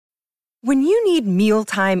When you need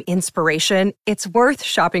mealtime inspiration, it's worth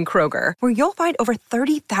shopping Kroger, where you'll find over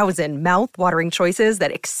 30,000 mouth-watering choices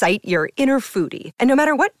that excite your inner foodie. And no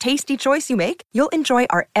matter what tasty choice you make, you'll enjoy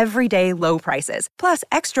our everyday low prices, plus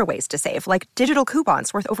extra ways to save, like digital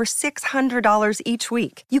coupons worth over $600 each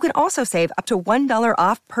week. You can also save up to $1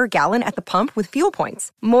 off per gallon at the pump with fuel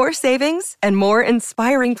points. More savings and more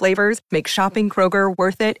inspiring flavors make shopping Kroger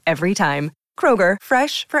worth it every time. Kroger,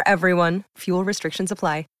 fresh for everyone. Fuel restrictions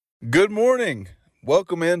apply. Good morning.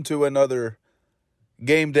 Welcome into another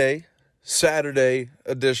game day, Saturday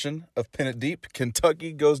edition of Pin It Deep.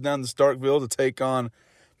 Kentucky goes down to Starkville to take on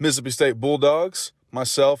Mississippi State Bulldogs.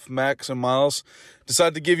 Myself, Max, and Miles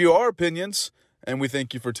decide to give you our opinions, and we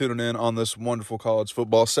thank you for tuning in on this wonderful college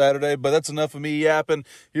football Saturday. But that's enough of me yapping.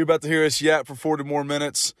 You're about to hear us yap for 40 more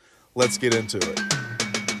minutes. Let's get into it.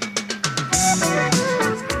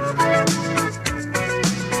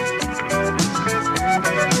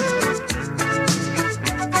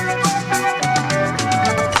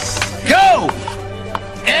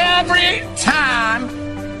 Every time,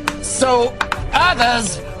 so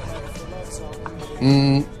others,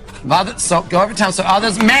 go every time, so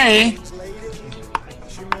others may,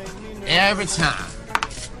 every time.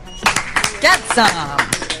 Get some.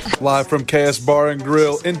 Live from KS Bar and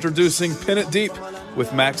Grill, introducing Pin It Deep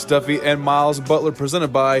with Max Duffy and Miles Butler,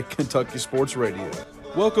 presented by Kentucky Sports Radio.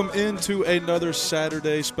 Welcome into another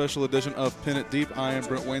Saturday special edition of Pin It Deep. I am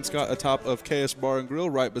Brent Wainscott, atop of KS Bar and Grill.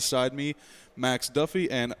 Right beside me, Max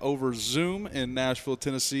Duffy, and over Zoom in Nashville,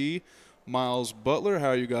 Tennessee, Miles Butler. How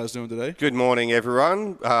are you guys doing today? Good morning,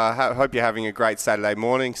 everyone. Hope you're having a great Saturday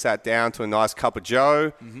morning. Sat down to a nice cup of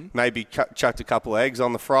joe, maybe chucked a couple of eggs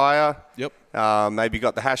on the fryer. Yep. Maybe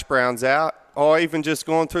got the hash browns out, or even just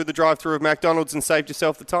gone through the drive-thru of McDonald's and saved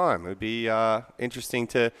yourself the time. It would be interesting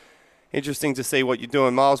to see what you're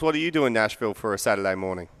doing. Miles, what are you doing in Nashville for a Saturday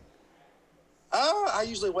morning? I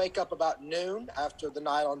usually wake up about noon after the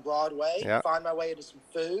night on Broadway, find my way into some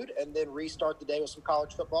food, and then restart the day with some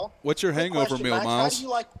college football. What's your hangover meal, Max, Miles? how do you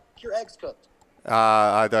like your eggs cooked?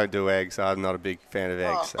 I don't do eggs. I'm not a big fan of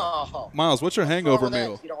eggs. So. Miles, what's your hangover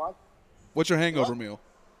meal? You don't like? What's your hangover meal?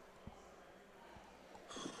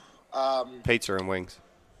 Pizza and wings.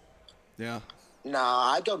 Yeah.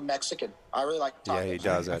 Nah, I go Mexican. I really like tacos. Yeah, he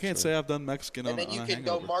does, actually. I can't say I've done Mexican on a hangover. And then you can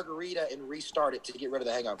go margarita and restart it to get rid of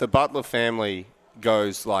the hangover. The Butler family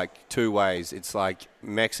goes like two ways. It's like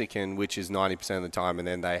Mexican, which is 90% of the time, and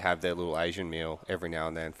then they have their little Asian meal every now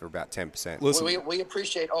and then for about 10%. Listen, we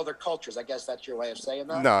appreciate other cultures. I guess that's your way of saying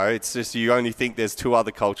that? No, it's just you only think there's two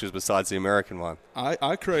other cultures besides the American one.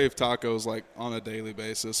 I crave tacos like on a daily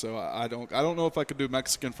basis, so I don't know if I could do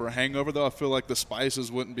Mexican for a hangover, though. I feel like the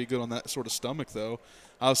spices wouldn't be good on that sort of stomach, though.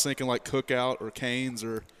 I was thinking like Cookout or Cane's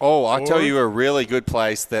or... Oh, I'll tell you a really good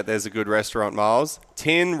place that there's a good restaurant, Miles.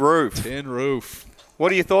 Tin Roof. Tin Roof.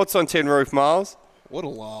 What are your thoughts on Tin Roof, Miles? What a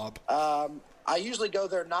lob. I usually go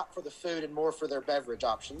there not for the food and more for their beverage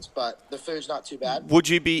options, but the food's not too bad. Would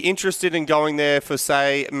you be interested in going there for,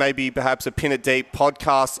 say, maybe perhaps a Pin It Deep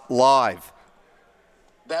podcast live?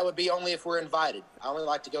 That would be only if we're invited. I only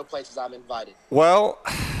like to go places I'm invited. Well...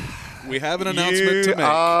 We have an announcement to make. You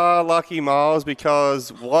are lucky, Miles,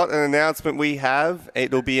 because what an announcement we have.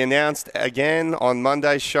 It'll be announced again on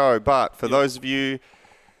Monday's show. But for those of you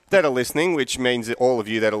that are listening, which means that all of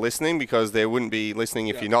you that are listening, because there wouldn't be listening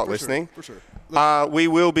if you're not listening. For sure. We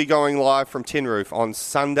will be going live from Tin Roof on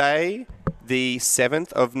Sunday, the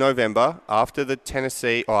 7th of November, after the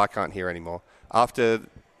Tennessee... Oh, I can't hear anymore.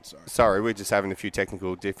 Sorry, we're just having a few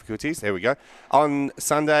technical difficulties. There we go. On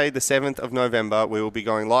Sunday, the 7th of November, we will be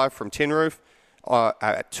going live from Tin Roof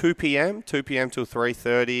at 2 p.m. 2 p.m. till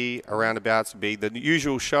 3:30, aroundabouts will be the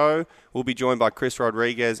usual show. We'll be joined by Chris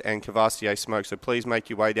Rodriguez and Cavassier Smoke, so please make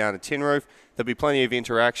your way down to Tin Roof. There'll be plenty of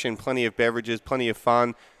interaction, plenty of beverages, plenty of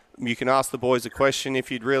fun. You can ask the boys a question if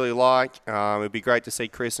you'd really like. It'd be great to see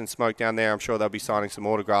Chris and Smoke down there. I'm sure they'll be signing some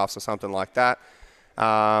autographs or something like that.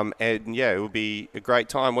 And, yeah, it will be a great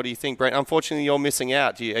time. What do you think, Brent? Unfortunately, you're missing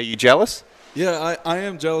out. Are you jealous? Yeah, I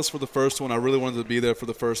am jealous for the first one. I really wanted to be there for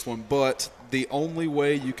the first one. But the only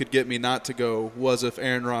way you could get me not to go was if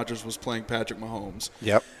Aaron Rodgers was playing Patrick Mahomes.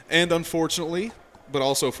 Yep. And unfortunately, but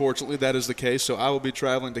also fortunately, that is the case. So I will be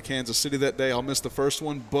traveling to Kansas City that day. I'll miss the first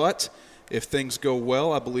one. But if things go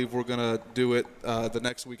well, I believe we're going to do it the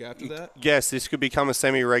next week after that. Yes, this could become a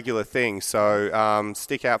semi-regular thing, so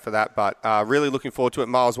stick out for that. But really looking forward to it.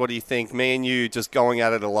 Miles, what do you think? Me and you just going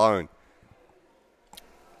at it alone.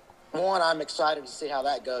 One, I'm excited to see how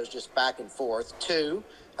that goes, just back and forth. Two,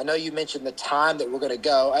 I know you mentioned the time that we're going to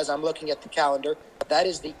go. As I'm looking at the calendar, that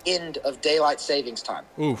is the end of daylight savings time.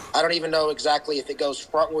 Oof. I don't even know exactly if it goes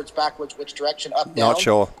frontwards, backwards, which direction, up, down. Not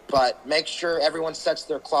sure. But make sure everyone sets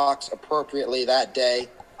their clocks appropriately that day.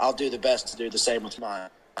 I'll do the best to do the same with mine.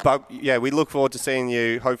 But, yeah, we look forward to seeing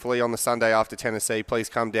you, hopefully, on the Sunday after Tennessee. Please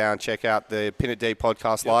come down, check out the Pin It Deep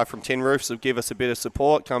podcast live from Tin Roof. So give us a bit of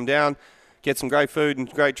support. Come down, get some great food and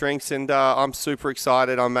great drinks. And I'm super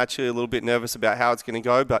excited. I'm actually a little bit nervous about how it's going to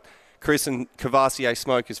go. But Chris and Cavassier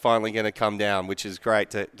Smoke is finally going to come down, which is great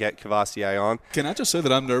to get Cavassier on. Can I just say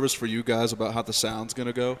that I'm nervous for you guys about how the sound's going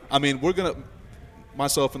to go? I mean, we're going to –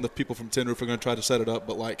 myself and the people from Tin Roof are going to try to set it up.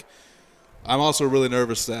 But, like, I'm also really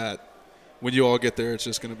nervous that – when you all get there, it's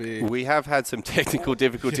just going to be... We have had some technical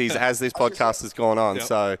difficulties as this podcast has gone on,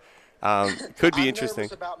 so could be interesting. I'm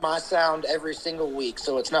nervous about my sound every single week,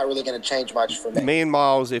 so it's not really going to change much for me. Me and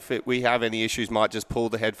Miles, if we have any issues, might just pull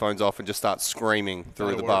the headphones off and just start screaming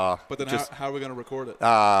through the bar. But then how are we going to record it?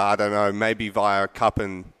 I don't know, maybe via cup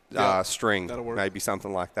and string, that'll work. Maybe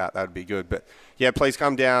something like that. That would be good. But, yeah, please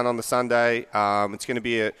come down on the Sunday. It's going to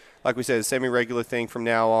be, like we said, a semi-regular thing from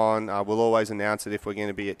now on. We'll always announce it if we're going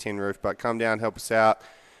to be at Tin Roof. But come down, help us out.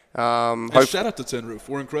 And shout out to Tin Roof.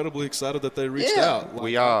 We're incredibly excited that they reached out.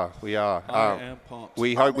 We are. I am pumped.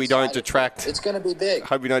 We hope we don't detract. It's going to be big.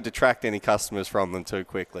 Hope we don't detract any customers from them too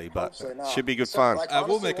quickly, but should be good fun.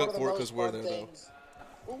 We'll make up for it because we're there, though.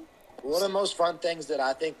 One of the most fun things that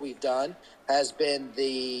I think we've done has been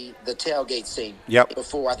the tailgate scene. Yep.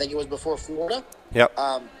 I think it was before Florida. Yep.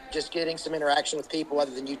 Just getting some interaction with people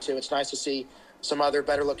other than you two. It's nice to see some other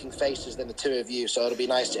better-looking faces than the two of you. So it'll be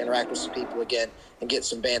nice to interact with some people again and get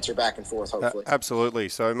some banter back and forth, hopefully. Absolutely.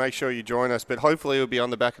 So make sure you join us. But hopefully it'll be on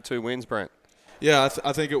the back of 2 wins, Brent. Yeah,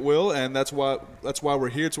 I think it will, and that's why we're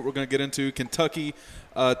here. It's what we're going to get into. Kentucky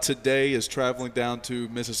today is traveling down to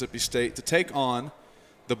Mississippi State to take on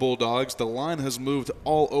the Bulldogs. The line has moved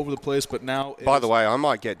all over the place, but now By the way, I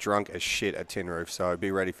might get drunk as shit at Tin Roof, so be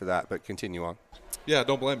ready for that, but continue on. Yeah,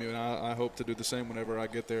 don't blame you, and I hope to do the same whenever I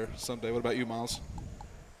get there someday. What about you, Miles?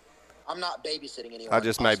 I'm not babysitting anyone. I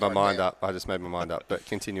just made my mind up, but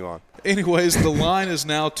continue on. Anyways, the line is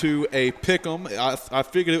now to a pick-em. I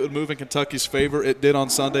figured it would move in Kentucky's favor. It did on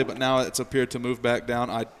Sunday, but now it's appeared to move back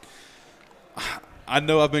down. I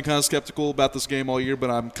know I've been kind of skeptical about this game all year,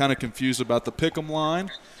 but I'm kind of confused about the pick 'em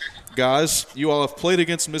line. Guys, you all have played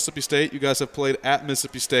against Mississippi State. You guys have played at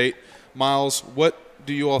Mississippi State. Miles, what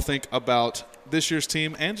do you all think about this year's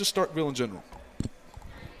team and just Starkville in general?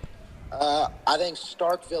 I think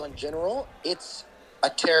Starkville in general, it's a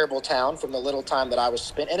terrible town from the little time that I was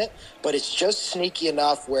spent in it, but it's just sneaky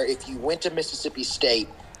enough where if you went to Mississippi State,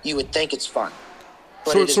 you would think it's fun.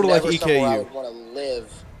 But it is sort of like never somewhere I EKU. would want to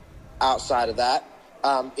live outside of that.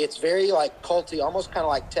 It's very like culty, almost kind of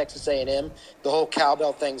like Texas A&M. The whole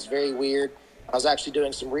cowbell thing's very weird. I was actually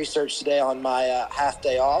doing some research today on my half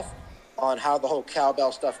day off on how the whole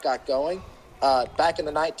cowbell stuff got going. Back in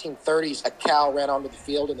the 1930s, a cow ran onto the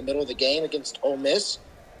field in the middle of the game against Ole Miss,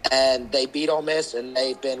 and they beat Ole Miss, and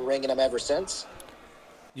they've been ringing them ever since.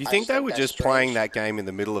 You think they were just strange. playing that game in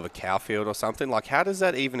the middle of a cow field or something? Like, how does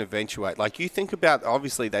that even eventuate? Like, you think about,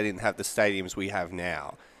 obviously they didn't have the stadiums we have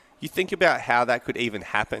now. You think about how that could even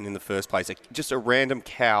happen in the first place. Like, just a random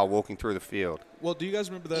cow walking through the field. Well, do you guys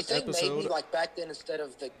remember that you think episode? Maybe like back then, instead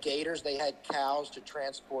of the Gators, they had cows to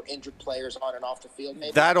transport injured players on and off the field,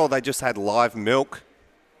 maybe? That or they just had live milk.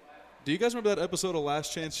 Do you guys remember that episode of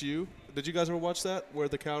Last Chance U? Did you guys ever watch that where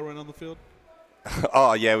the cow ran on the field?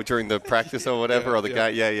 Oh, yeah, during the practice or whatever, or the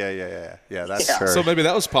game. Yeah, that's true. So maybe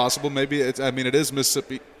that was possible. Maybe it is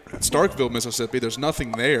Mississippi, Starkville, Mississippi. There's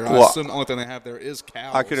nothing there. Well, I assume the only thing they have there is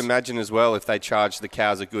cows. I could imagine as well if they charged the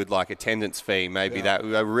cows a good attendance fee. Maybe that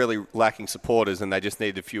they were really lacking supporters and they just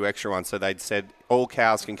needed a few extra ones. So they'd said all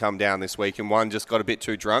cows can come down this week, and one just got a bit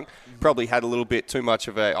too drunk, probably had a little bit too much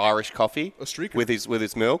of an Irish coffee with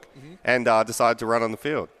his milk, and decided to run on the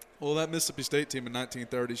field. Well, that Mississippi State team in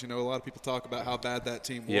 1930s, a lot of people talk about how bad that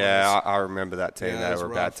team was. Yeah, I remember that team. Yeah, they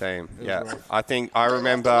were a bad team. Yeah, rough. I think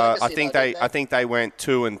they went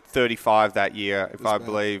 2-35 that year, if I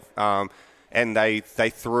believe, and they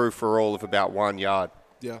threw for all of about 1 yard.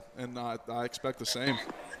 Yeah, and I expect the same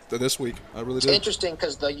this week. I really do. It's interesting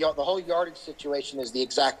because the whole yardage situation is the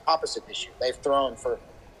exact opposite issue. They've thrown for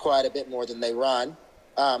quite a bit more than they run.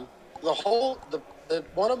 One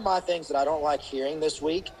of my things that I don't like hearing this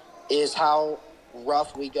week is how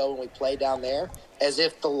rough we go when we play down there, as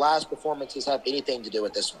if the last performances have anything to do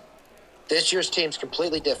with this one. This year's team's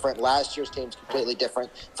completely different. Last year's team's completely different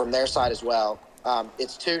from their side as well.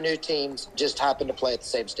 It's two new teams, just happen to play at the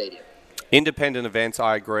same stadium. Independent events,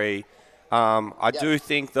 I agree. I do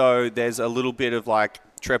think, though, there's a little bit of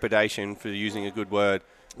trepidation, for using a good word,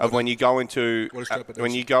 of when you go into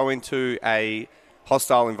a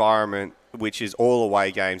hostile environment, which is all away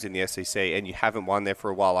games in the SEC, and you haven't won there for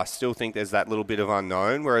a while. I still think there's that little bit of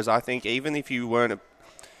unknown. Whereas I think even if you weren't,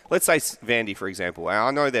 let's say Vandy, for example, and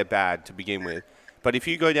I know they're bad to begin with, but if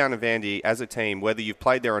you go down to Vandy as a team, whether you've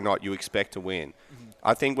played there or not, you expect to win. Mm-hmm.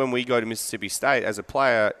 I think when we go to Mississippi State as a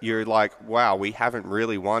player, you're like, wow, we haven't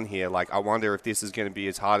really won here. Like, I wonder if this is going to be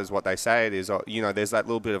as hard as what they say it is. Or, there's that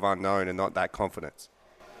little bit of unknown and not that confidence.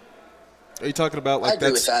 Are you talking about like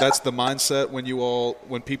that's the mindset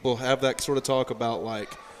when people have that sort of talk about like,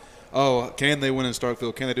 oh, can they win in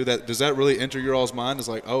Starkville? Can they do that? Does that really enter your all's mind? It's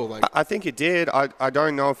like, oh, like I think it did. I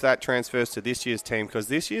don't know if that transfers to this year's team, because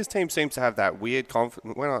this year's team seems to have that weird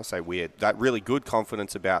when I say weird, that really good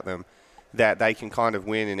confidence about them that they can kind of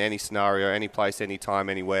win in any scenario, any place, any time,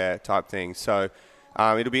 anywhere type thing. So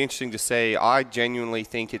it'll be interesting to see. I genuinely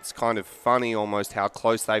think it's kind of funny almost how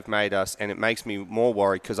close they've made us, and it makes me more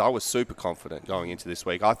worried because I was super confident going into this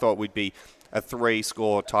week. I thought we'd be a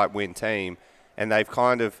 3-score type win team, and they've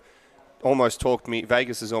kind of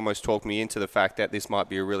Vegas has almost talked me into the fact that this might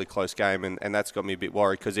be a really close game, and that's got me a bit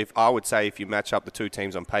worried because if you match up the two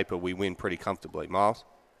teams on paper, we win pretty comfortably. Miles?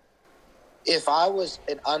 If I was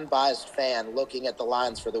an unbiased fan looking at the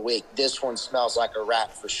lines for the week, this one smells like a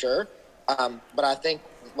rat for sure. But I think,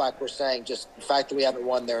 like we're saying, just the fact that we haven't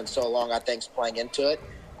won there in so long, I think, is playing into it.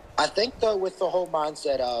 I think, though, with the whole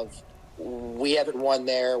mindset of we haven't won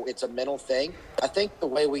there, it's a mental thing. I think the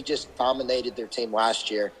way we just dominated their team last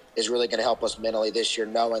year is really going to help us mentally this year,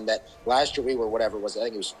 knowing that last year we were I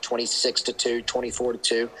think it was 26-2,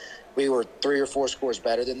 24-2. We were 3 or 4 scores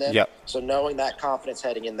better than them. Yep. So knowing that confidence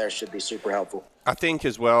heading in there should be super helpful. I think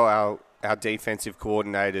as well our defensive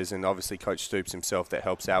coordinators and obviously Coach Stoops himself that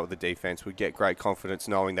helps out with the defense would get great confidence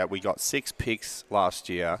knowing that we got 6 picks last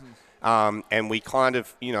year. And we kind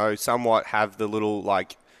of, somewhat have the little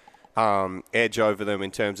edge over them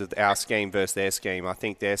in terms of our scheme versus their scheme. I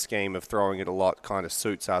think their scheme of throwing it a lot kind of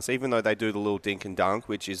suits us, even though they do the little dink and dunk,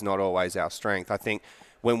 which is not always our strength. I think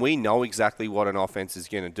when we know exactly what an offense is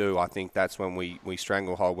going to do, I think that's when we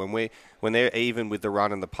stranglehold. When they're even with the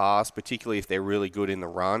run and the pass, particularly if they're really good in the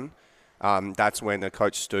run, that's when the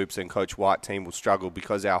Coach Stoops and Coach White team will struggle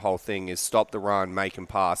because our whole thing is stop the run, make them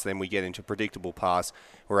pass, then we get into predictable pass.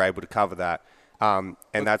 We're able to cover that. And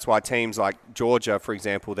that's why teams like Georgia, for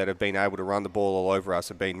example, that have been able to run the ball all over us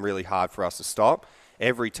have been really hard for us to stop.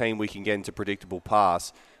 Every team we can get into predictable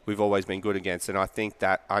pass, we've always been good against. And I think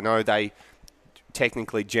that I know they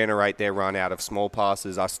technically generate their run out of small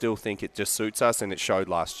passes. I still think it just suits us, and it showed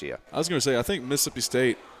last year. I was going to say, I think Mississippi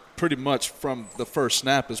State pretty much from the first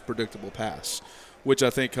snap is predictable pass, which I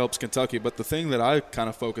think helps Kentucky. But the thing that I kind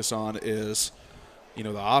of focus on is,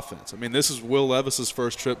 the offense. I mean, this is Will Levis's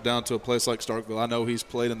first trip down to a place like Starkville. I know he's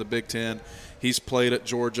played in the Big Ten. He's played at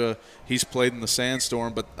Georgia. He's played in the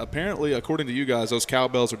Sandstorm. But apparently, according to you guys, those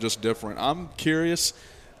cowbells are just different. I'm curious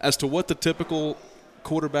as to what the typical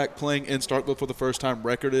quarterback playing in Starkville for the first time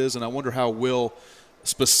record is, and I wonder how Will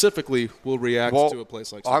specifically will react to a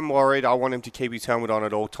place like that. I'm worried. I want him to keep his helmet on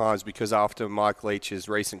at all times because after Mike Leach's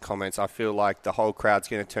recent comments, I feel like the whole crowd's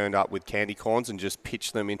going to turn up with candy corns and just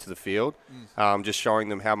pitch them into the field, just showing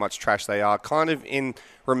them how much trash they are, kind of in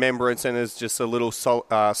remembrance and as just a little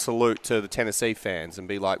salute to the Tennessee fans and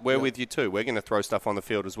be like, we're with you too. We're going to throw stuff on the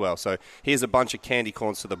field as well. So here's a bunch of candy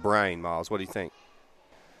corns to the brain, Miles. What do you think?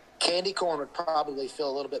 Candy corn would probably feel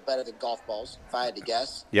a little bit better than golf balls, if I had to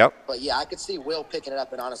guess. Yep. But, yeah, I could see Will picking it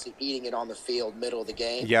up and honestly eating it on the field, middle of the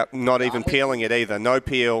game. Yep, not even peeling it either. No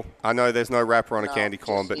peel. I know there's no wrapper on a candy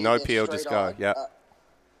corn, but no peel, just go. Yep.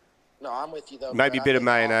 No, I'm with you, though. Maybe a bit of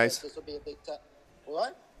mayonnaise. This will be a big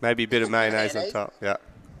what? Maybe a bit of mayonnaise on top, yeah.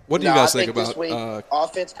 What do you guys think about this week,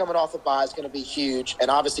 offense coming off the bye is going to be huge,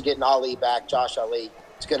 and obviously getting Ali back, Josh Ali,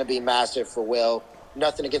 it's going to be massive for Will.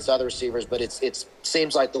 Nothing against other receivers, but it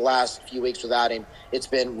seems like the last few weeks without him, it's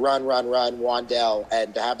been run, Wandell,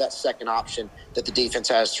 and to have that second option that the defense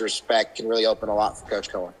has to respect can really open a lot for Coach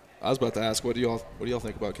Cohen. I was about to ask, what do y'all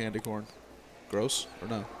think about candy corn? Gross or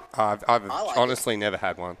no? I've honestly never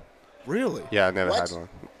had one. Really? Yeah, I never had one.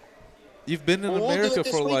 You've been in America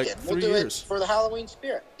for like 3 years. For the Halloween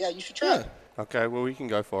spirit. Yeah, you should try it. Okay, well, we can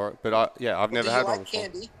go for it. But, I've never had one before. Do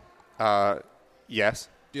you like candy? Yes.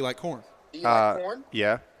 Do you like corn? Do you like corn?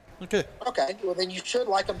 Yeah. Okay. Okay, well, then you should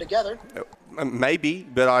like them together. Maybe,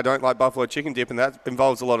 but I don't like buffalo chicken dip, and that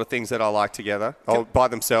involves a lot of things that I like together. Oh, by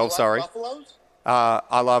themselves, Do you sorry. like buffaloes?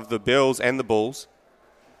 I love the Bills and the Bulls.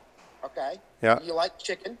 Okay. Yeah. Do you like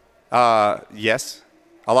chicken? Yes.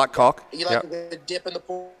 I like cock. You like the dip in the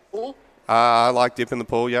pool? I like dip in the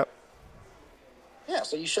pool, yep. Yeah,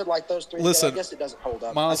 so you should like those three. Listen, I guess it doesn't hold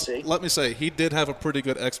up. Miles, I see. let me say, he did have a pretty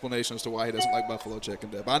good explanation as to why he doesn't like buffalo chicken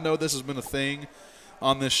dip. I know this has been a thing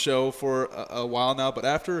on this show for a while now, but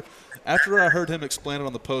after I heard him explain it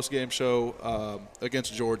on the post-game show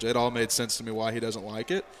against Georgia, it all made sense to me why he doesn't like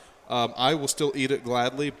it. I will still eat it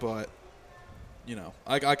gladly, but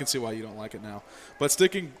I can see why you don't like it now. But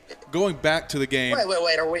going back to the game.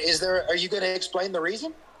 Wait. Are you going to explain the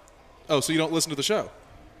reason? Oh, so you don't listen to the show?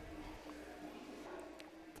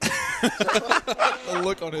 The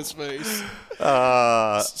look on his face.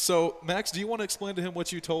 So, Max, do you want to explain to him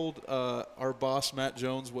what you told our boss, Matt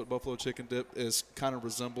Jones, what buffalo chicken dip kind of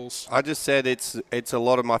resembles? I just said it's a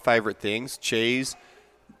lot of my favorite things: cheese,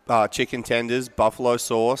 chicken tenders, buffalo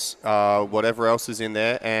sauce, whatever else is in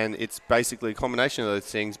there, and it's basically a combination of those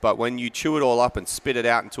things. But when you chew it all up and spit it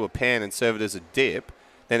out into a pan and serve it as a dip,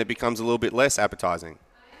 then it becomes a little bit less appetizing.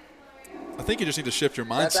 I think you just need to shift your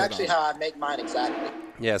mindset. That's actually how I make mine exactly.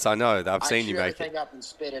 Yes, I know. I've seen you make it. I chew everything up and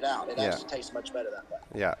spit it out. It actually tastes much better that way.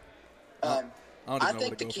 Yeah. I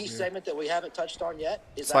think the key segment that we haven't touched on yet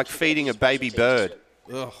is it's like feeding a baby bird.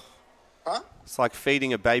 Ugh. Huh? It's like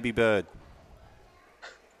feeding a baby bird.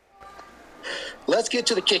 Let's get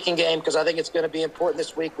to the kicking game because I think it's going to be important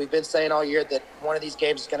this week. We've been saying all year that one of these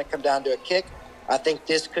games is going to come down to a kick. I think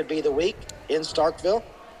this could be the week in Starkville.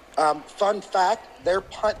 Fun fact, their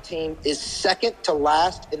punt team is second to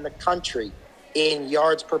last in the country in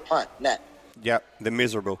yards per punt net. Yep, they're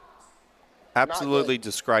miserable. Absolutely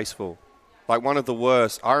disgraceful. Like one of the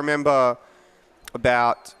worst. I remember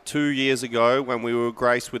about 2 years ago when we were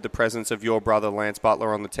graced with the presence of your brother Lance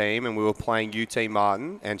Butler on the team and we were playing UT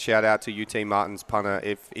Martin, and shout out to UT Martin's punter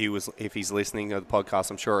if he's listening to the podcast.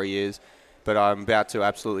 I'm sure he is, but I'm about to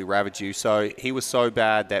absolutely ravage you. So he was so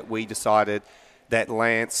bad that we decided that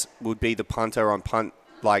Lance would be the punter on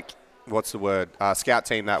scout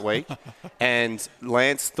team that week. And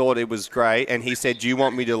Lance thought it was great, and he said, do you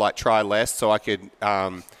want me to try less so I could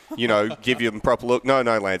give you a proper look? No,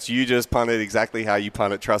 Lance, you just punt it exactly how you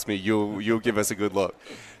punt it. Trust me, you'll give us a good look.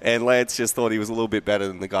 And Lance just thought he was a little bit better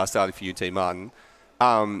than the guy starting for UT Martin.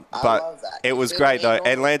 But it was great, though.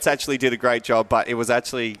 And Lance actually did a great job, but it was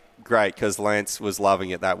actually great because Lance was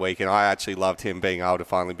loving it that week, and I actually loved him being able to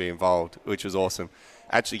finally be involved, which was awesome.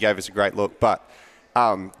 Actually gave us a great look. But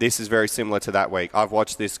this is very similar to that week. I've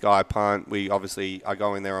watched this guy punt. I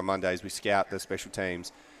go in there on Mondays. We scout the special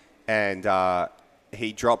teams, and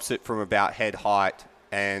he drops it from about head height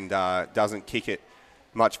and doesn't kick it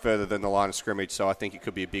much further than the line of scrimmage. So I think it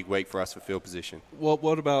could be a big week for us for field position. Well,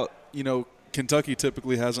 what about, Kentucky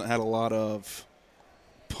typically hasn't had a lot of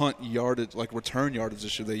punt yardage, return yardage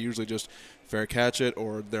this year. They usually just fair catch it,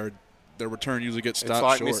 or their return usually gets stopped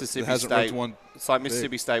short. It's like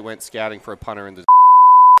Mississippi State went scouting for a punter in the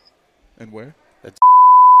And where? I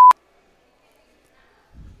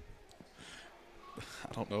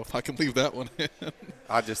don't know if I can leave that one in.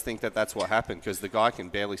 I just think that's what happened because the guy can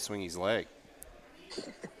barely swing his leg.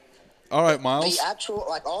 All right, Miles. The actual,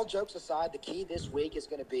 all jokes aside, the key this week is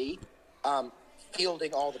going to be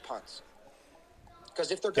fielding all the punts.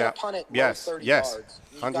 Because if they're going to punt it 30 yards,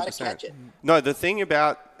 you've got to catch it. No, the thing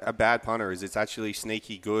about a bad punter is it's actually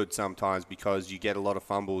sneaky good sometimes because you get a lot of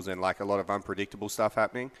fumbles and a lot of unpredictable stuff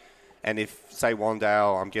happening. And if, say,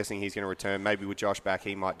 Wandale, I'm guessing he's going to return. Maybe with Josh back,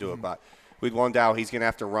 he might do it. But with Wandale, he's going to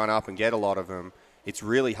have to run up and get a lot of them. It's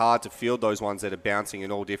really hard to field those ones that are bouncing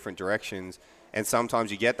in all different directions. And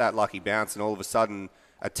sometimes you get that lucky bounce, and all of a sudden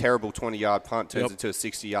a terrible 20-yard punt turns into a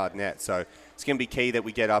 60-yard net. So it's going to be key that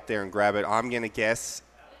we get up there and grab it. I'm going to guess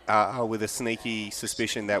with a sneaky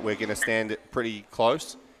suspicion that we're going to stand pretty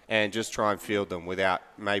close and just try and field them without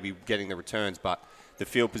maybe getting the returns. But the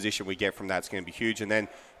field position we get from that's going to be huge. And then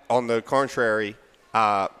on the contrary,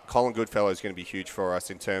 Colin Goodfellow is going to be huge for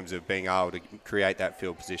us in terms of being able to create that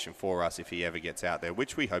field position for us if he ever gets out there,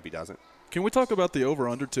 which we hope he doesn't. Can we talk about the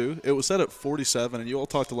over-under, too? It was set at 47, and you all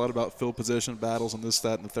talked a lot about field position battles and this,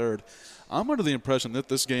 that, and the third. I'm under the impression that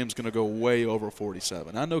this game's going to go way over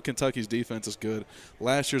 47. I know Kentucky's defense is good.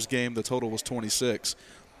 Last year's game, the total was 26.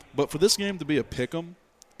 But for this game to be a pick'em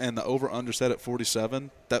and the over-under set at 47,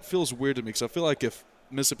 that feels weird to me because I feel like if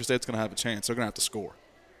Mississippi State's going to have a chance, they're going to have to score.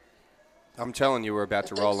 I'm telling you we're about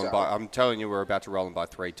to roll them by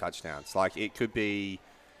 3 touchdowns.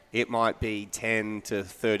 It might be 10 to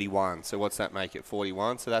 31. So what's that make it?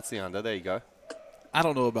 41. So that's the under. There you go. I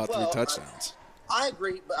don't know about 3 touchdowns. I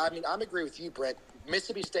agree. But I agree with you, Brent.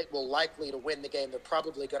 Mississippi State will likely to win the game. They're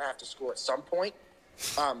probably going to have to score at some point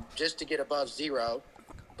just to get above 0.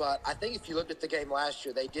 But I think if you looked at the game last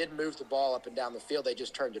year, they did move the ball up and down the field. They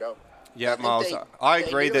just turned it over. Yeah, think Miles, they- I they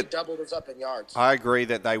agree nearly that doubled us up in yards. I agree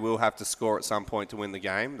that they will have to score at some point to win the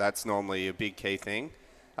game. That's normally a big key thing.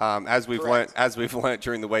 As we've Correct. learnt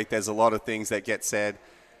during the week, there's a lot of things that get said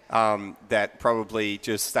that probably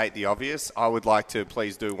just state the obvious. I would like to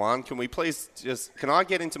please do one. Can I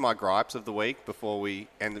get into my gripes of the week before we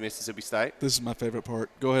end the Mississippi State? This is my favorite part.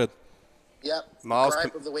 Go ahead. Yep. Miles,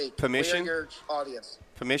 Gripe of the week. permission? We are your audience.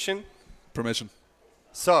 Permission? Permission.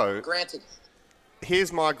 So, Granted.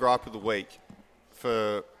 here's my gripe of the week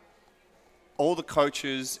for all the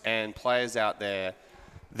coaches and players out there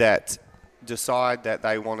that decide that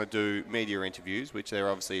they want to do media interviews, which they're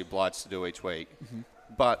obviously obliged to do each week. Mm-hmm.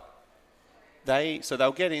 But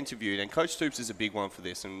they'll get interviewed, and Coach Stoops is a big one for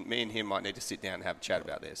this, and me and him might need to sit down and have a chat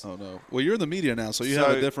about this. Oh, no. Well, you're in the media now, so you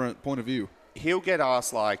have a different point of view. He'll get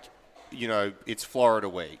asked, like, it's Florida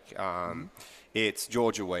week. It's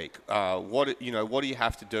Georgia week. What do you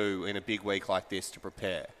have to do in a big week like this to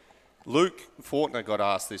prepare? Luke Fortner got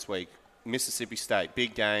asked this week, Mississippi State,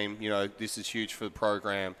 big game. This is huge for the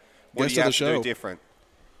program. What Guest do you of have the to show. do different?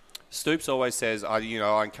 Stoops always says, I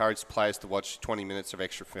encourage players to watch 20 minutes of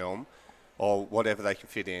extra film or whatever they can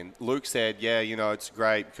fit in. Luke said, it's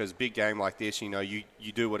great because big game like this, you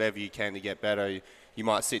do whatever you can to get better. You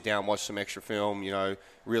might sit down, watch some extra film,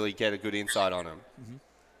 really get a good insight on them. Mm-hmm.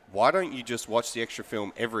 Why don't you just watch the extra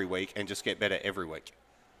film every week and just get better every week?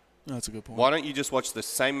 That's a good point. Why don't you just watch the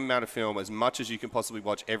same amount of film as much as you can possibly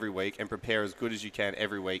watch every week and prepare as good as you can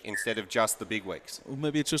every week instead of just the big weeks? Well,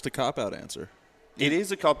 maybe it's just a cop-out answer. It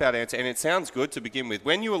is a cop-out answer, and it sounds good to begin with.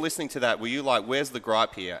 When you were listening to that, were you like, where's the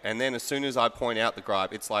gripe here? And then as soon as I point out the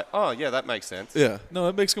gripe, it's like, oh, yeah, that makes sense. Yeah. No,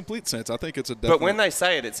 it makes complete sense. I think it's a definite... But when they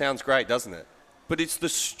say it, it sounds great, doesn't it? But it's the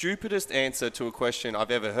stupidest answer to a question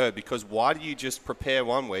I've ever heard, because why do you just prepare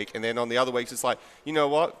one week and then on the other weeks it's like, you know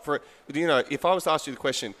what? If I was to ask you the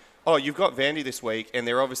question, oh, you've got Vandy this week and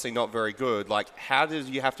they're obviously not very good, like how do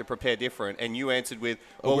you have to prepare different? And you answered with,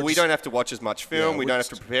 well, we don't have to watch as much film, we don't have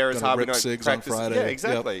to prepare as hard, we don't Sigs practice. on Friday. Yeah,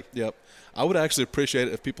 exactly. Yep. I would actually appreciate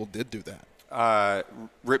it if people did do that.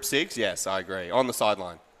 Rip Sigs, yes, I agree. On the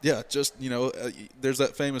sideline. Yeah, just, there's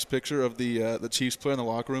that famous picture of the Chiefs player in the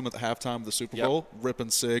locker room at the halftime of the Super Bowl, ripping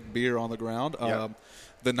cig, beer on the ground. Yep.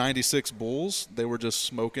 The 96 Bulls, they were just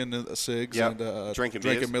smoking cigs and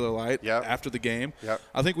drinking Miller Lite after the game. Yep.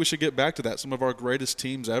 I think we should get back to that. Some of our greatest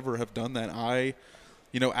teams ever have done that.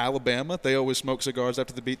 Alabama, they always smoke cigars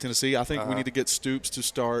after they beat Tennessee. I think we need to get Stoops to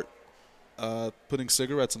start putting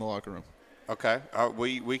cigarettes in the locker room. Okay,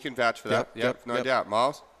 we can vouch for that. Yep, No doubt.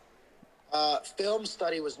 Miles? Film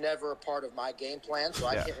study was never a part of my game plan, so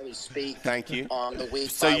I can't really speak Thank you. on the week.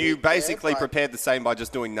 So you week basically there, but prepared the same by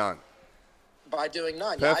just doing none. by doing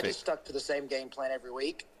none. Perfect. Yeah, I just stuck to the same game plan every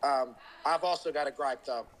week. I've also got a gripe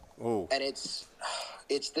though, and it's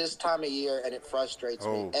this time of year, and it frustrates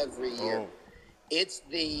me every year. It's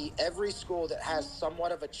every school that has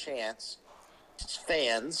somewhat of a chance.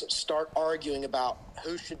 Fans start arguing about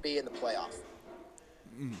who should be in the playoff.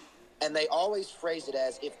 And they always phrase it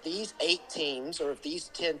as, if these 8 teams or if these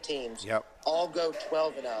 10 teams all go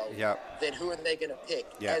 12-0, then who are they going to pick?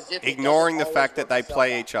 As if ignoring the always fact that work they itself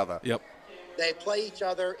play out. each other. Yep. They play each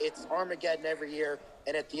other. It's Armageddon every year.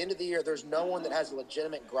 And at the end of the year, there's no one that has a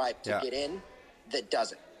legitimate gripe to get in that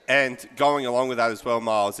doesn't. And going along with that as well,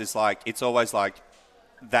 Miles, is like, it's always like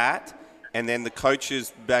that, and then the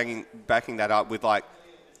coaches backing that up with like,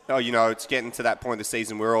 oh, it's getting to that point of the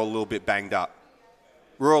season, we're all a little bit banged up.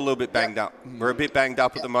 We're all a little bit banged up. We're a bit banged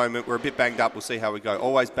up at the moment. We're a bit banged up. We'll see how we go.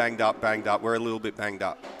 Always banged up. We're a little bit banged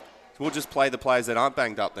up. So we'll just play the players that aren't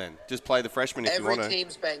banged up then. Just play the freshmen if you want to. Every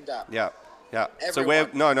team's banged up. Yeah. So Everyone.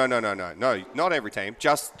 No, not every team.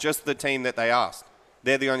 Just the team that they asked.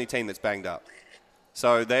 They're the only team that's banged up.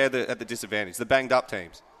 So they're at the disadvantage. The banged up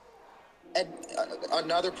teams. And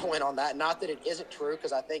another point on that, not that it isn't true,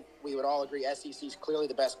 because I think we would all agree SEC is clearly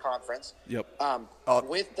the best conference. Yep.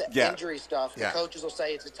 With the injury stuff, the coaches will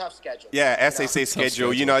say it's a tough schedule. Yeah, SEC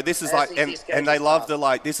schedule. This is like, and they love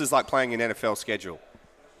this is like playing an NFL schedule.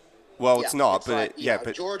 Well, it's not, but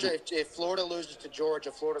but Georgia. If Florida loses to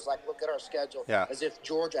Georgia, Florida's like, look at our schedule. Yeah. As if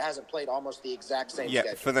Georgia hasn't played almost the exact same yeah.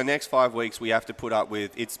 schedule. For the next 5 weeks, we have to put up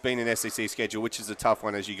with. It's been an SEC schedule, which is a tough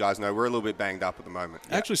one, as you guys know. We're a little bit banged up at the moment.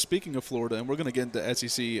 Yeah. Actually, speaking of Florida, and we're going to get into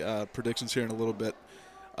SEC predictions here in a little bit.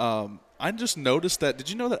 I just noticed that. Did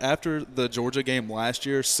you know that after the Georgia game last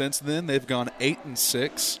year, since then they've gone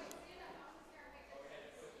 8-6.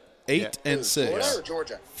 8-6. Florida or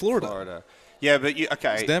Georgia? Florida. Yeah, but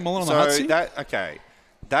okay. Is Dan Mullen on the hot seat?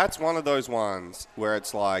 That's one of those ones where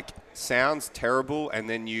it's like sounds terrible, and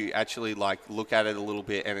then you actually like look at it a little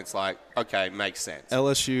bit, and it's like, okay, makes sense.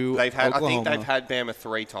 LSU. I think Oklahoma. they've had Bama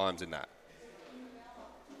 3 times in that.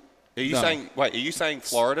 Are you No. saying? Wait, are you saying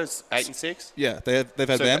Florida's 8-6? Yeah, they've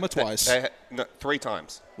had So Bama twice. No, 3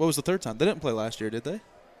 times. What was the third time? They didn't play last year, did they?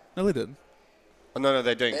 No, they didn't. Oh, no,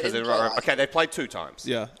 they didn't because didn't they're play last okay. They played 2 times.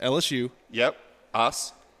 Yeah, LSU, Yep.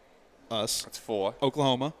 Us. us, That's 4.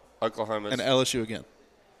 Oklahoma, Oklahoma's. and LSU again.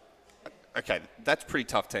 Okay, that's pretty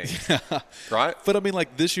tough team, right? But I mean,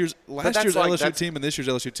 like last year's that's like- LSU that's- team and this year's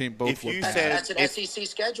LSU team both If look you bad. said That's an if, SEC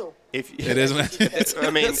schedule. if It isn't. I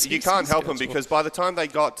mean, SEC you can't help them schedule. because by the time they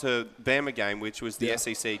got to Bama game, which was the Yeah.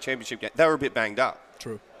 SEC championship game, they were a bit banged up.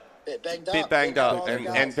 True. Bit banged up. Bit banged They got up, all their and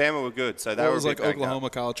guys. Bama were good, so they Well, it were was a like bit banged Oklahoma.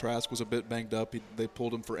 up. Kyle Trask was a bit banged up. They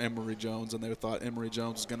pulled him for Emory Jones, and they thought Emory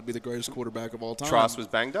Jones was going to be the greatest quarterback of all time. Trask was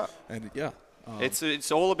banged up. and yeah,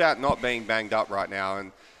 It's all about not being banged up right now,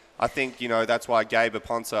 and I think that's why Gabe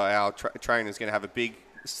Aponte, our trainer, is going to have a big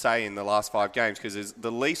say in the last 5 games because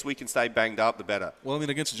the least we can stay banged up, the better. well, I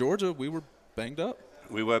mean, against Georgia, we were banged up.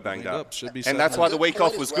 We were banged up. Should be and that's why the Good week point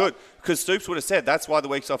off as was well. good because Stoops would have said that's why the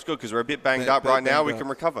week off's good because we're a bit banged Ba- up ba- right now. banged We up. can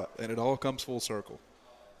recover. And it all comes full circle.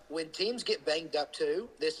 When teams get banged up too,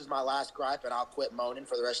 this is my last gripe, and I'll quit moaning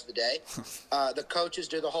for the rest of the day. The coaches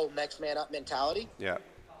do the whole next man up mentality. Yeah.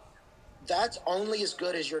 That's only as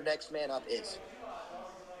good as your next man up is.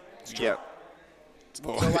 Yeah. So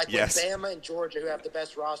like Yes. when Bama and Georgia, who have the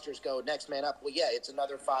best rosters, go next man up, well, yeah, it's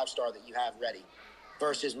another 5-star that you have ready.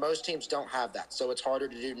 Versus most teams don't have that, so it's harder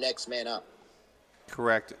to do next man up.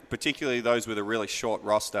 Correct. Particularly those with a really short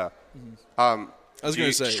roster. I was Do going you-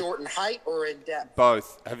 to say Short in height or in depth?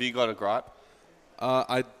 Both. Have you got a gripe?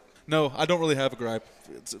 I don't really have a gripe.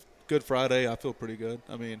 It's a Good Friday. I feel pretty good.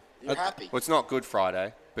 I mean, You're happy. Well, it's not Good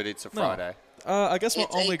Friday, but it's a no. Friday. I guess my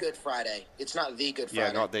It's only a Good Friday. It's not the Good Friday.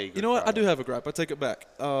 Yeah, not the Good You know what? I Friday. do have a gripe. I take it back.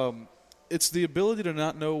 It's the ability to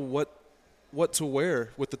not know what to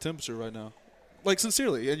wear with the temperature right now. Like,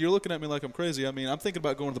 sincerely, and you're looking at me like I'm crazy. I mean, I'm thinking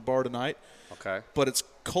about going to the bar tonight, Okay. but it's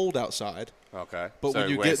cold outside. Okay. But so when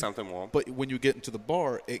you wear get something warm. But when you get into the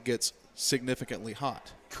bar, it gets significantly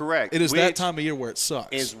hot. Correct. It is that Which time of year where it sucks.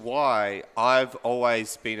 is why I've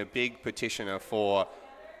always been a big petitioner for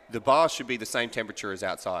the bar should be the same temperature as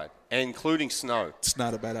outside, including snow. It's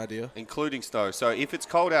not a bad idea. Including snow. So if it's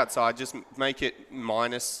cold outside, just make it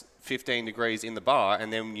minus 15 degrees in the bar,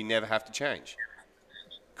 and then you never have to change.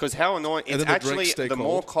 Because how annoying And it's then the actually drinks stay the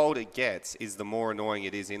more cold. cold it gets is the more annoying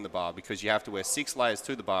it is in the bar because you have to wear 6 layers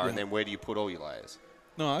to the bar, and Yeah. then where do you put all your layers?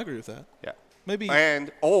 No, I agree with that. Yeah. Maybe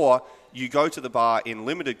Or you go to the bar in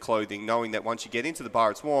limited clothing, knowing that once you get into the bar,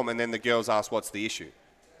 it's warm, and then the girls ask, "What's the issue?"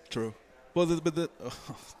 true. Well,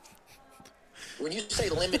 When you say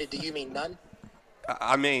limited, do you mean none?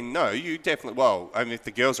 I mean, no, you definitely. Well, I mean, if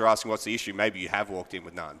the girls are asking what's the issue, maybe you have walked in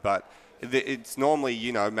with none. But it's normally,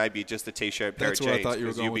 maybe just a t-shirt, pair that's of where jeans. I thought you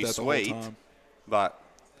were 'cause going you'll with be that sweet. the whole time. But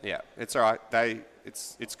yeah, it's all right.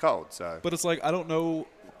 It's cold, so. But it's like I don't know.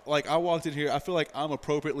 Like I walked in here, I feel like I'm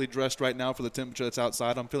appropriately dressed right now for the temperature that's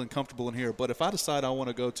outside. I'm feeling comfortable in here. But if I decide I want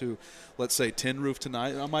to go to, let's say, Tin Roof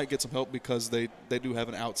tonight, I might get some help because they do have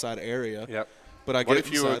an outside area. Yep. But I What get if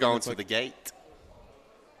you inside were and going it's to like, the gate?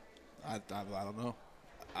 I don't know.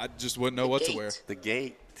 I just wouldn't know what to gate. wear. The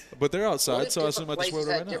gate. But they're What outside, if so I assume I different just wear places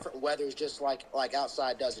it had right now. different weathers, just like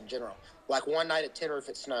outside does in general? Like one night at Tin Roof,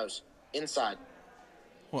 it snows. Inside,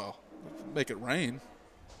 Well, make it rain.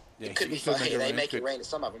 it could be you could fun. make it They rain. make it rain at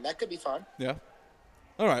some of them. That could be fun. Yeah.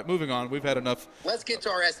 All right, moving on. We've had enough. Let's get to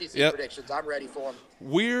our SEC Yep. predictions. I'm ready for them.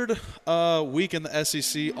 Weird week in the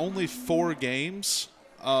SEC. Only 4 games.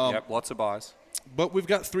 Yep, lots of buys. But we've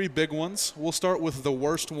got 3 big ones. We'll start with the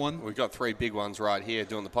worst one. We've got 3 big ones right here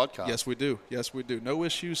doing the podcast. Yes, we do. Yes, we do. No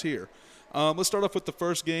issues here. Let's start off with the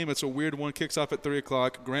first game. It's a weird one. Kicks off at 3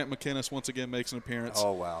 o'clock. Grant McInnes once again makes an appearance.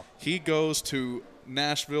 Oh, wow. He goes to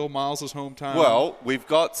Nashville, Miles' hometown. Well, we've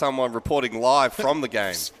got someone reporting live from the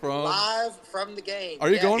game. from Live from the game. Are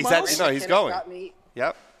you going, Is that- Miles? no, he's McKinnon going. Got me,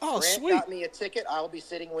 Yep. Oh, Grant sweet. got me a ticket. I will be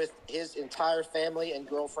sitting with his entire family and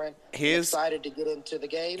girlfriend. Here's- Excited to get into the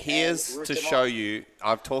game. Here's and root to them show on. you,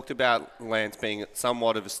 I've talked about Lance being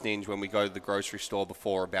somewhat of a stinge when we go to the grocery store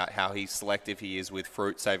before about how selective he is with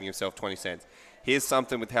fruit, saving himself 20 cents. Here's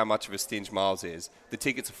something with how much of a stinge Miles is. The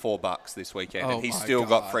tickets are $4 this weekend, Oh and he's my still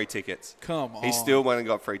got God. free tickets. Come He on. still went and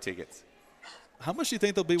got free tickets. How much do you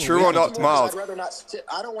think they'll be when True we or come not, to Because Miles? I'd rather not sit.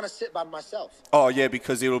 I don't want to sit by myself. Oh, yeah,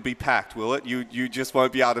 because it'll be packed, will it? You just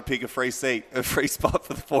won't be able to pick a free seat, a free spot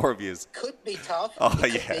for the 4 of yous. Could be tough. Oh,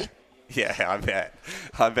 It could yeah. be. Yeah, I bet.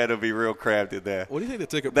 I bet it'll be real cramped in there. What do you think the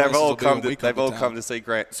ticket They've prices all will be come when to we they've all town? come to see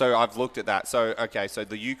Grant. So I've looked at that. So so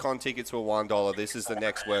the Yukon tickets were $1. This is the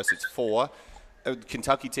next worst. It's $4.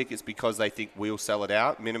 Kentucky tickets, because they think we'll sell it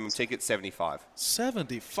out. Minimum ticket $75.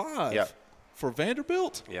 75 Yeah. for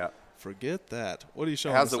Vanderbilt? Yeah. Forget that. What are you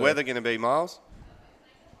showing How's us the there? weather going to be, Miles?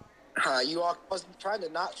 You all I was trying to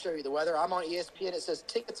not show you the weather. I'm on ESPN. It says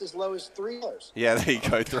tickets as low as $3. Yeah, there you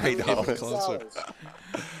go,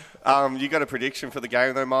 $3. You got a prediction for the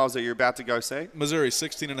game, though, Miles, that you're about to go see? Missouri,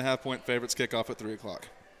 16.5-point favorites, kick off at 3 o'clock.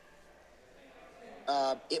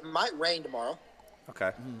 It might rain tomorrow.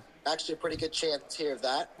 Okay. Actually, a pretty good chance here of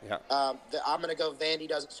that. Yeah. I'm going to go Vandy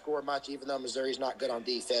doesn't score much, even though Missouri's not good on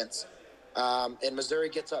defense. And Missouri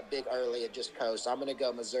gets up big early and just coasts. I'm going to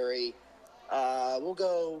go Missouri. We'll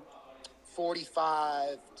go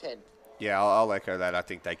 45-10. Yeah, I'll echo that. I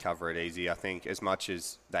think they cover it easy. I think as much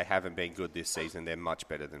as they haven't been good this season, they're much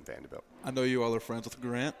better than Vanderbilt. I know you all are friends with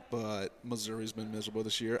Grant, but Missouri's been miserable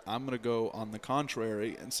this year. I'm going to go on the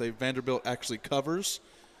contrary and say Vanderbilt actually covers.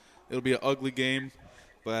 It'll be an ugly game,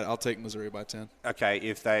 but I'll take Missouri by 10. Okay,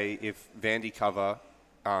 if Vandy cover,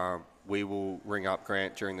 we will ring up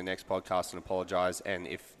Grant during the next podcast and apologize. And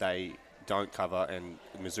if they don't cover and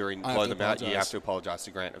Missouri blow them out, you have to apologize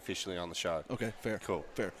to Grant officially on the show. Okay, fair. Cool.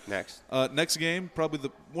 Fair. Next. Next game, probably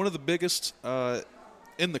one of the biggest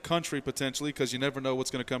in the country potentially, because you never know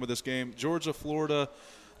what's going to come of this game. Georgia, Florida,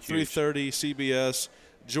 3:30 CBS.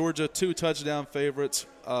 Georgia, 2 touchdown favorites.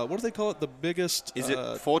 What do they call it? The biggest? Is it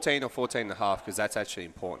 14 or 14.5? Because that's actually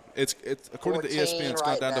important. It's according to ESPN, it's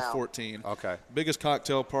gone down to 14. Okay. Biggest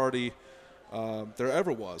cocktail party there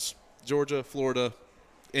ever was. Georgia, Florida,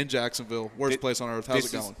 in Jacksonville. Worst place on earth.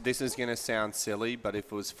 How's it going? This is going to sound silly, but if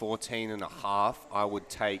it was 14.5, I would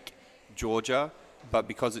take Georgia. But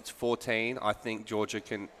because it's 14, I think Georgia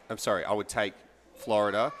can – I'm sorry, I would take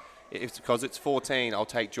Florida. Because it's 14, I'll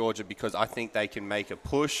take Georgia because I think they can make a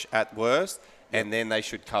push at worst, and then they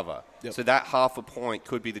should cover. Yep. So that half a point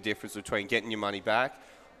could be the difference between getting your money back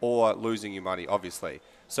or losing your money, obviously.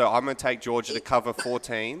 So I'm going to take Georgia to cover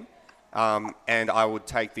 14, and I would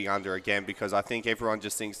take the under again because I think everyone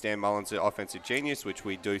just thinks Dan Mullen's an offensive genius, which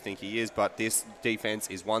we do think he is, but this defense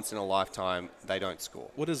is once in a lifetime. They don't score.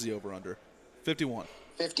 What is the over-under? 51.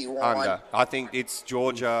 51. Under. I think it's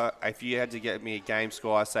Georgia. If you had to get me a game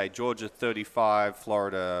score, I say Georgia 35,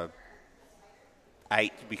 Florida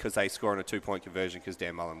 8 because they score on a 2-point conversion because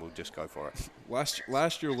Dan Mullen will just go for it.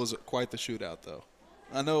 Last year was quite the shootout, though.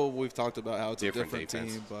 I know we've talked about how it's Different a different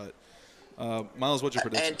defense. team, but Miles, what's your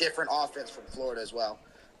prediction? And different offense from Florida as well.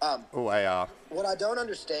 AR. What I don't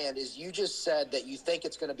understand is you just said that you think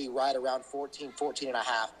it's going to be right around 14 and a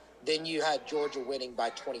half. Then you had Georgia winning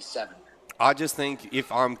by 27. I just think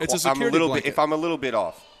if I'm a little bit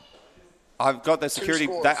off, I've got the security.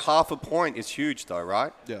 That half a point is huge, though,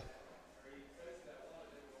 right? Yeah.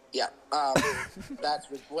 Yeah. That's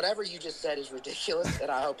whatever you just said is ridiculous, and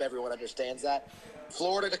I hope everyone understands that.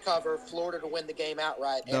 Florida to cover, Florida to win the game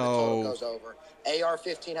outright, and the total goes over.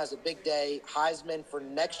 AR-15 has a big day. Heisman for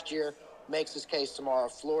next year makes his case tomorrow.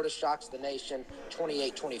 Florida shocks the nation,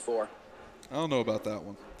 28-24. I don't know about that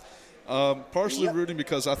one. Partially rooting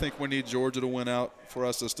because I think we need Georgia to win out for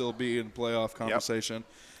us to still be in playoff conversation.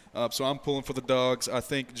 So I'm pulling for the Dogs. I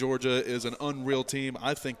think Georgia is an unreal team.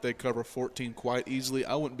 I think they cover 14 quite easily.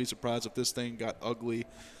 I wouldn't be surprised if this thing got ugly.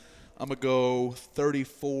 I'm going to go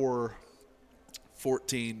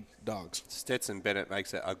 34-14 Dogs. Stetson Bennett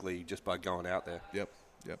makes it ugly just by going out there. Yep.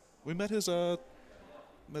 We met his stepdad?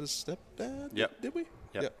 Yep. Did we?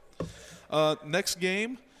 Yep. Next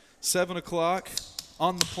game, 7 o'clock.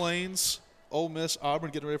 On the Plains, Ole Miss, Auburn,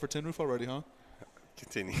 getting ready for Tin Roof already, huh?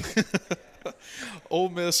 Continue. Ole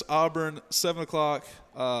Miss, Auburn, 7 o'clock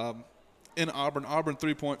in Auburn. Auburn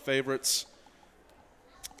 3-point favorites.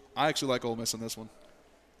 I actually like Ole Miss in this one.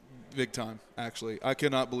 Big time, actually. I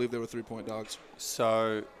cannot believe they were 3-point dogs.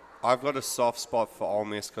 So I've got a soft spot for Ole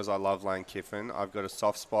Miss because I love Lane Kiffin. I've got a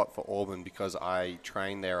soft spot for Auburn because I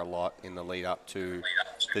trained there a lot in the lead up to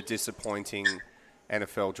the disappointing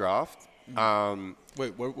NFL draft.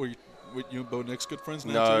 Wait, were you and Bo Nix good friends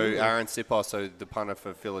now? No, too, Aaron Sipos, so the punter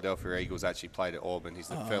for Philadelphia Eagles, actually played at Auburn. He's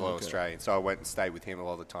a fellow Australian. So I went and stayed with him a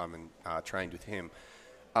lot of the time and trained with him.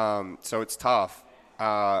 So it's tough.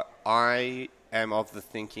 I am of the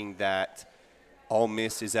thinking that Ole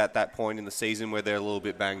Miss is at that point in the season where they're a little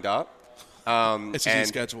bit banged up. SEC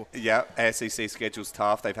schedule. Yeah, SEC schedule's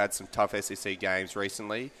tough. They've had some tough SEC games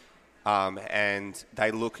recently. And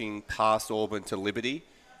they're looking past Auburn to Liberty.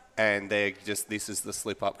 And they're just, this is the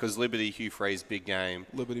slip up. Because Liberty, Hugh Freeze, big game.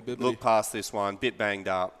 Liberty, Bibbity. Look past this one, bit banged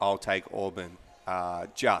up. I'll take Auburn.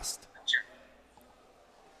 Just.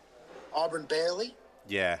 Auburn barely?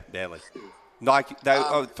 Yeah, barely. Like,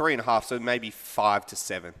 3.5, so maybe 5 to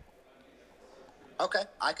 7. Okay,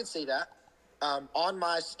 I could see that. On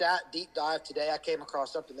my stat deep dive today, I came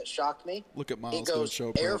across something that shocked me. Look at Miles. It goes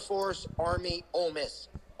Air Force, Army, Ole Miss.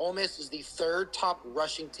 Ole Miss is the third top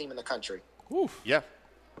rushing team in the country. Oof. Yeah.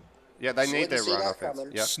 Yeah, they So need wouldn't their see run that offense.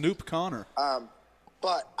 coming. Yep. Snoop Connor.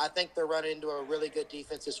 But I think they're running into a really good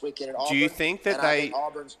defense this weekend at Auburn. Do you think that and I think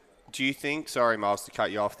Auburn's sorry, Miles, to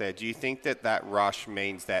cut you off there, do you think that rush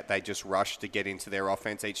means that they just rush to get into their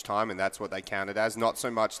offense each time and that's what they counted as? Not so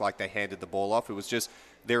much like they handed the ball off. It was just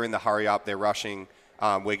they're in the hurry up, they're rushing.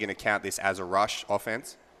 We're going to count this as a rush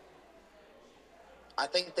offense? I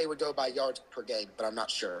think they would go by yards per game, but I'm not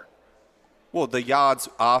sure. Well, the yards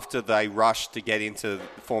after they rush to get into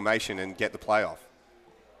formation and get the playoff.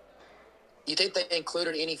 You think they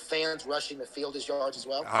included any fans rushing the field as yards as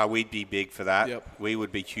well? We'd be big for that. Yep. We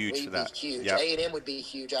would be huge We'd for that. be huge. Yep. A&M would be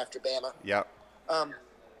huge after Bama. Yep. I'm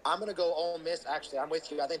going to go Ole Miss. Actually, I'm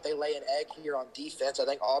with you. I think they lay an egg here on defense. I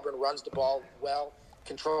think Auburn runs the ball well,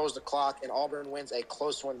 controls the clock, and Auburn wins a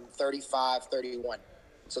close one, 35-31.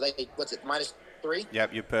 So they, -3?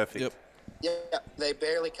 Yep, you're perfect. Yep. Yeah, they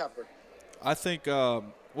barely covered. I think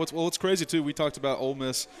what's crazy, too, we talked about Ole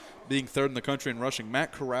Miss being third in the country in rushing.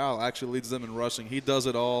 Matt Corral actually leads them in rushing. He does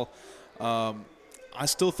it all. I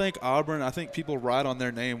still think Auburn, I think people ride on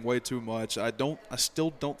their name way too much. I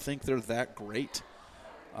still don't think they're that great.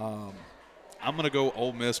 I'm going to go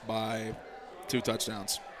Ole Miss by 2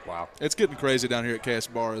 touchdowns. Wow. It's getting crazy down here at KS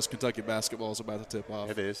Bar as Kentucky basketball is about to tip off.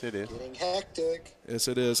 It is. Getting hectic. Yes,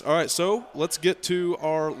 it is. All right, so let's get to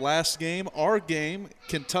our last game. Our game,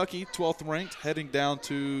 Kentucky, 12th ranked, heading down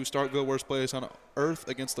to Starkville, worst place on earth,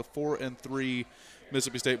 against the 4-3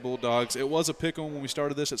 Mississippi State Bulldogs. It was a pick 'em when we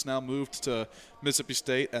started this. It's now moved to Mississippi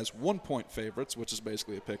State as 1-point favorites, which is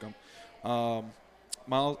basically a pick 'em.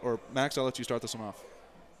 Miles or Max, I'll let you start this one off.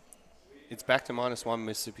 It's back to -1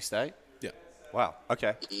 Mississippi State? Yeah. Wow.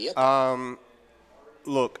 Okay. Yep.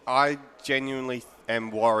 Look, I genuinely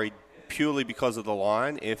am worried purely because of the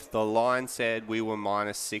line. If the line said we were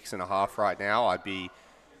 -6.5 right now, I'd be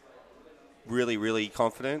really, really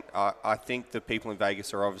confident. I think the people in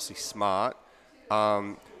Vegas are obviously smart.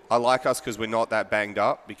 I like us because we're not that banged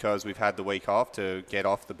up because we've had the week off to get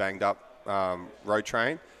off the banged up road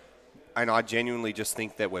train. And I genuinely just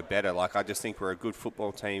think that we're better. Like, I just think we're a good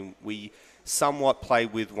football team. We somewhat play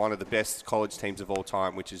with one of the best college teams of all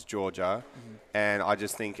time, which is Georgia. Mm-hmm. And I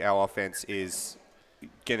just think our offense is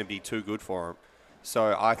going to be too good for them.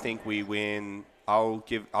 So I think we win. I'll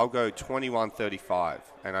go 21-35.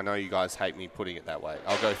 And I know you guys hate me putting it that way.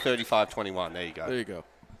 I'll go 35-21. There you go. There you go.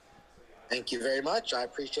 Thank you very much. I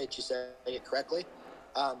appreciate you saying it correctly.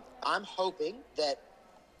 I'm hoping that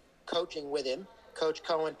coaching with him, Coach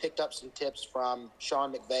Cohen picked up some tips from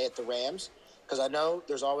Sean McVay at the Rams, because I know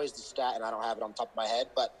there's always the stat, and I don't have it on top of my head,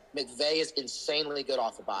 but McVay is insanely good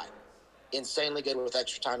off a bye, insanely good with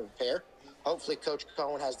extra time to prepare. Hopefully Coach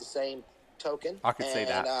Cohen has the same token. I can see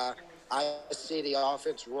that. I see the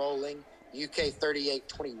offense rolling, UK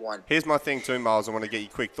 38-21. Here's my thing too, Miles. I want to get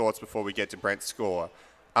your quick thoughts before we get to Brent's score.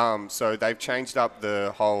 So they've changed up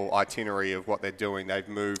the whole itinerary of what they're doing. They've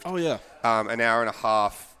moved an hour and a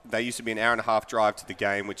half. They used to be an hour and a half drive to the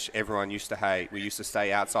game, which everyone used to hate. We used to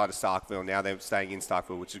stay outside of Starkville. Now they're staying in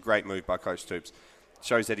Starkville, which is a great move by Coach Stoops.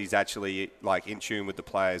 Shows that he's actually like in tune with the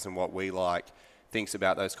players and what we like, thinks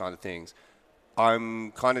about those kind of things.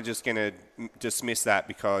 I'm kind of just going to dismiss that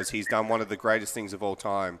because he's done one of the greatest things of all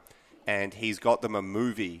time. And he's got them a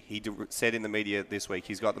movie. He said in the media this week,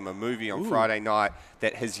 he's got them a movie on Friday night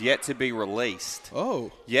that has yet to be released.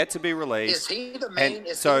 Oh. Yet to be released. Is he the main? And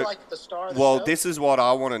is so, he like the star of the well, show? this is what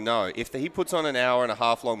I want to know. If he puts on an hour and a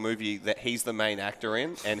half long movie that he's the main actor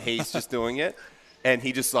in and he's just doing it, and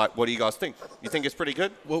he just like, what do you guys think? You think it's pretty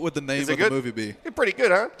good? What would the name Is of it the good? movie be? It's pretty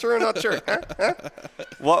good, huh? True or not true? Huh?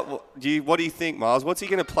 What do you think, Miles? What's he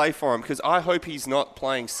going to play for him? Because I hope he's not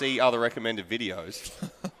playing see other recommended videos.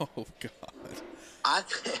 Oh, God.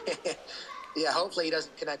 Yeah, hopefully he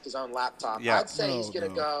doesn't connect his own laptop. Yeah. I'd say he's going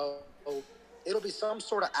to go. It'll be some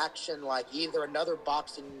sort of action, like either another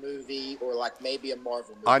boxing movie or like maybe a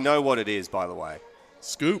Marvel movie. I know what it is, by the way.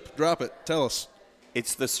 Scoop, drop it. Tell us.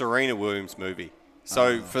 It's the Serena Williams movie.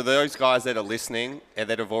 So for those guys that are listening and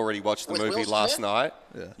that have already watched the With movie Will last Smith? night,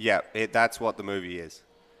 Yeah. that's what the movie is.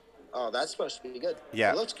 Oh, that's supposed to be good.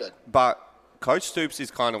 Yeah. It looks good. But Coach Stoops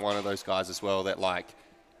is kind of one of those guys as well that like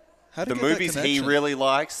How the to get that movies he connection? really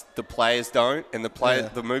likes, the players don't, and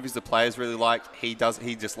the movies the players really like, he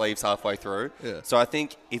just leaves halfway through. Yeah. So I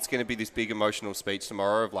think it's going to be this big emotional speech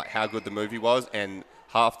tomorrow of like how good the movie was, and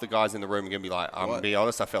half the guys in the room are going to be like, I'm going to be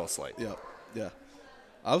honest, I fell asleep. Yeah.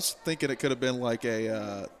 I was thinking it could have been like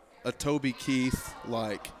a Toby Keith,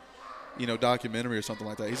 like, documentary or something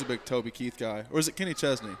like that. He's a big Toby Keith guy. Or is it Kenny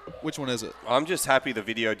Chesney? Which one is it? I'm just happy the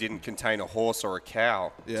video didn't contain a horse or a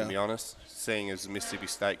cow, Yeah. to be honest, seeing as Mississippi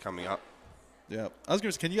State coming up. Yeah. I was going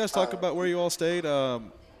to say, can you guys talk about where you all stayed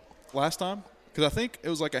last time Because I think it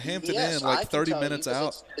was like a Hampton Yes, Inn, like I can 30 tell you, minutes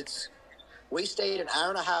 'cause out. We stayed an hour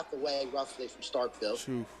and a half away, roughly, from Starkville.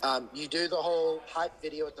 Phew. You do the whole hype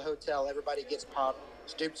video at the hotel. Everybody gets popped.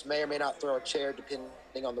 Stoops may or may not throw a chair,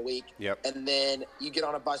 depending on the week. Yep. And then you get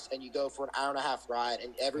on a bus and you go for an hour and a half ride,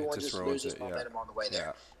 and everyone just just ruins loses it, yeah. momentum on the way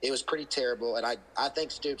there. Yeah. It was pretty terrible, and I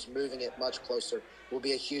think Stoops moving it much closer will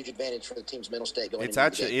be a huge advantage for the team's mental state going into the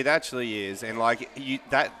game. It actually is, and like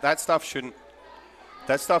that stuff shouldn't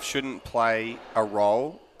play a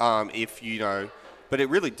role if you know. But it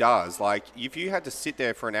really does. Like, if you had to sit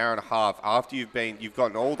there for an hour and a half after you've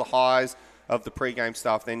gotten all the highs of the pregame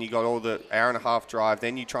stuff, then you got all the hour and a half drive,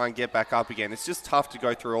 then you try and get back up again. It's just tough to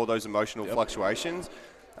go through all those emotional fluctuations.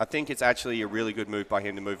 I think it's actually a really good move by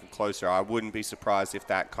him to move him closer. I wouldn't be surprised if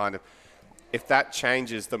that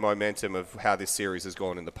changes the momentum of how this series has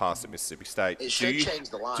gone in the past at Mississippi State. It should change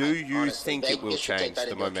the line. Do you honestly. think it will Vegas should take change that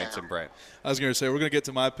the into momentum, account. Brent? I was going to say, we're going to get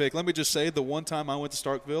to my pick. Let me just say, the one time I went to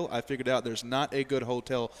Starkville, I figured out there's not a good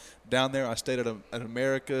hotel down there. I stayed at an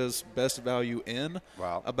America's Best Value Inn.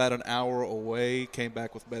 Wow. About an hour away. Came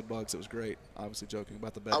back with bed bugs. It was great. Obviously joking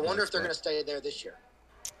about the bed I bugs. wonder if they're but- going to stay there this year.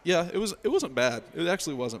 Yeah, it wasn't bad. It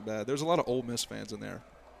actually wasn't bad. There's a lot of Ole Miss fans in there.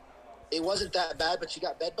 It wasn't that bad, but you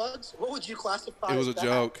got bed bugs? What would you classify It was as a that?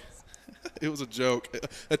 joke. It was a joke.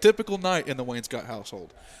 A typical night in the Wayne Scott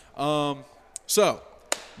household. So,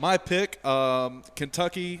 my pick,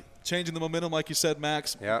 Kentucky, changing the momentum, like you said,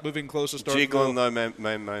 Max, moving closer to Starkville. Jiggling the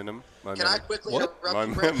momentum. Can I quickly What? interrupt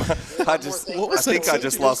you, Brent? I One more thing. What was think that I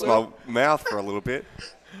just sentence lost you my just mouth for a little bit.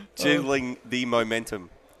 Jiggling the momentum.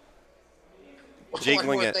 One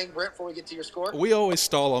Jiggling more it. thing, Brent, before we get to your score. We always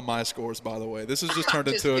stall on my scores, by the way. This has just turned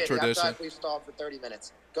Just into a kidding. I tradition. thought we've stalled for 30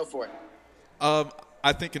 minutes. Go for it.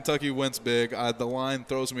 I think Kentucky wins big. The line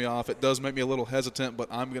throws me off. It does make me a little hesitant, but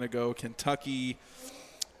I'm going to go Kentucky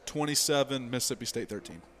 27, Mississippi State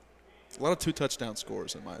 13. A lot of 2-touchdown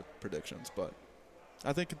scores in my predictions, but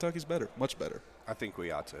I think Kentucky's better, much better. I think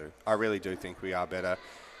we are too. I really do think we are better.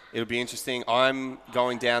 It'll be interesting. I'm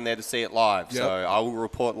going down there to see it live, so I will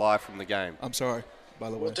report live from the game. I'm sorry, by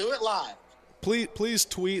the way. We'll do it live. Please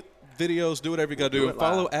tweet videos, do whatever you got to do. And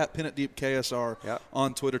follow at Pin It Deep KSR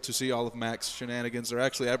on Twitter to see all of Mac's shenanigans. They're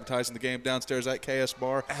actually advertising the game downstairs at KS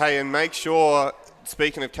Bar. Hey, and make sure,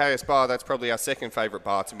 speaking of KS Bar, that's probably our second favorite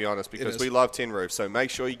bar, to be honest, because we love Tin Roof. So make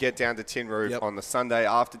sure you get down to Tin Roof on the Sunday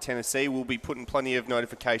after Tennessee. We'll be putting plenty of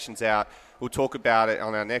notifications out. We'll talk about it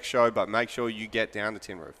on our next show, but make sure you get down to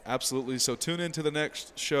Tin Roof. Absolutely. So tune in to the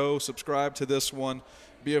next show. Subscribe to this one.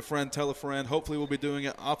 Be a friend, tell a friend. Hopefully we'll be doing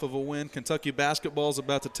it off of a win. Kentucky basketball is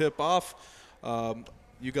about to tip off.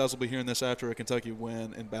 You guys will be hearing this after a Kentucky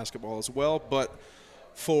win in basketball as well. But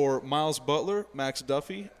for Miles Butler, Max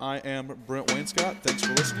Duffy, I am Brent Wainscott. Thanks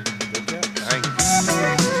for listening. Go Cats.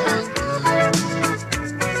 Thanks.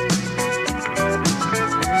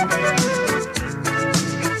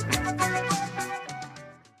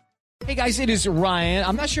 Hey guys, it is Ryan.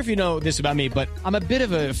 I'm not sure if you know this about me, but I'm a bit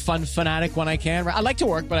of a fun fanatic when I can. I like to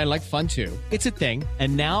work, but I like fun too. It's a thing.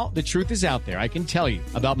 And now the truth is out there. I can tell you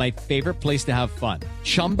about my favorite place to have fun.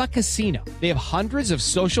 Chumba Casino. They have hundreds of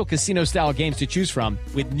social casino style games to choose from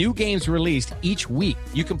with new games released each week.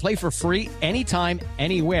 You can play for free anytime,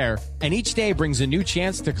 anywhere. And each day brings a new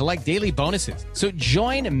chance to collect daily bonuses. So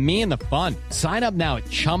join me in the fun. Sign up now at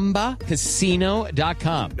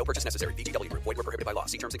ChumbaCasino.com. No purchase necessary. VGW Group. Void where prohibited by law.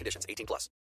 See terms and conditions. 18+.